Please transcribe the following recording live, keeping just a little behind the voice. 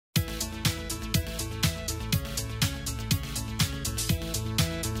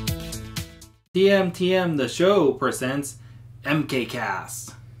TMTM the show presents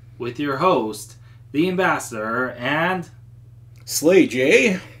MKcast with your host, the Ambassador, and Slay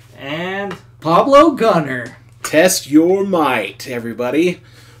J. and Pablo Gunner. Test your might, everybody.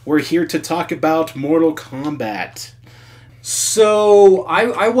 We're here to talk about Mortal Kombat. So,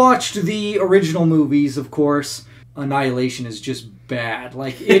 I watched the original movies, of course. Annihilation is just bad.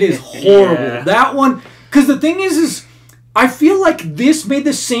 Like, it is horrible. Yeah. That one, because the thing is I feel like this made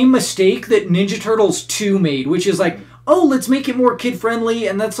the same mistake that Ninja Turtles 2 made, which is like, oh, let's make it more kid-friendly,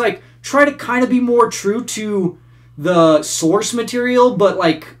 and that's like, try to kind of be more true to the source material, but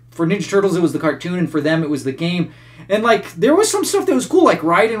like, for Ninja Turtles it was the cartoon, and for them it was the game. And like, there was some stuff that was cool, like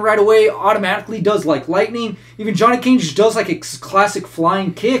Raiden right away automatically does like lightning, even Johnny Cage does like a classic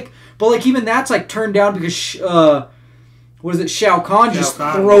flying kick, but like even that's like turned down because what is it? Shao Kahn just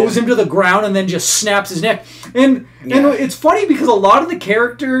throws him to the ground and then just snaps his neck. And it's funny because a lot of the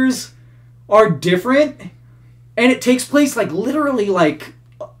characters are different, and it takes place like literally like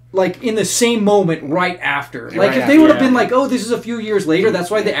in the same moment right after. Like if they would have been like, oh, this is a few years later,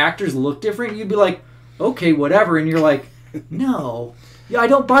 that's why the actors look different. You'd be like, okay, whatever. And you're like, no, yeah, I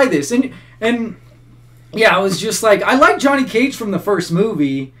don't buy this. And yeah, I was just like, I like Johnny Cage from the first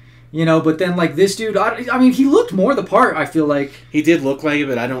movie. You know, but then like this dude, I mean, he looked more the part. I feel like he did look like it,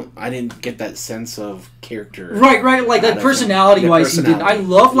 but I didn't get that sense of character. Right, like personality wise, he didn't. I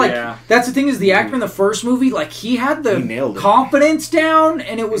love that's the thing is the actor in the first movie, like he had the confidence down,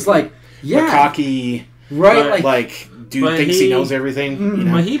 and it was like the cocky, right, like dude thinks he knows everything. You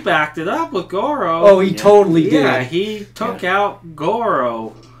know? But he backed it up with Goro. Oh, he totally did. Yeah, he took out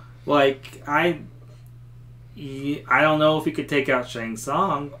Goro. Like I don't know if he could take out Shang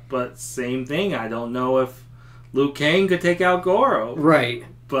Tsung, but same thing. I don't know if Liu Kang could take out Goro. Right.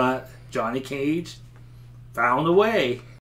 But Johnny Cage found a way.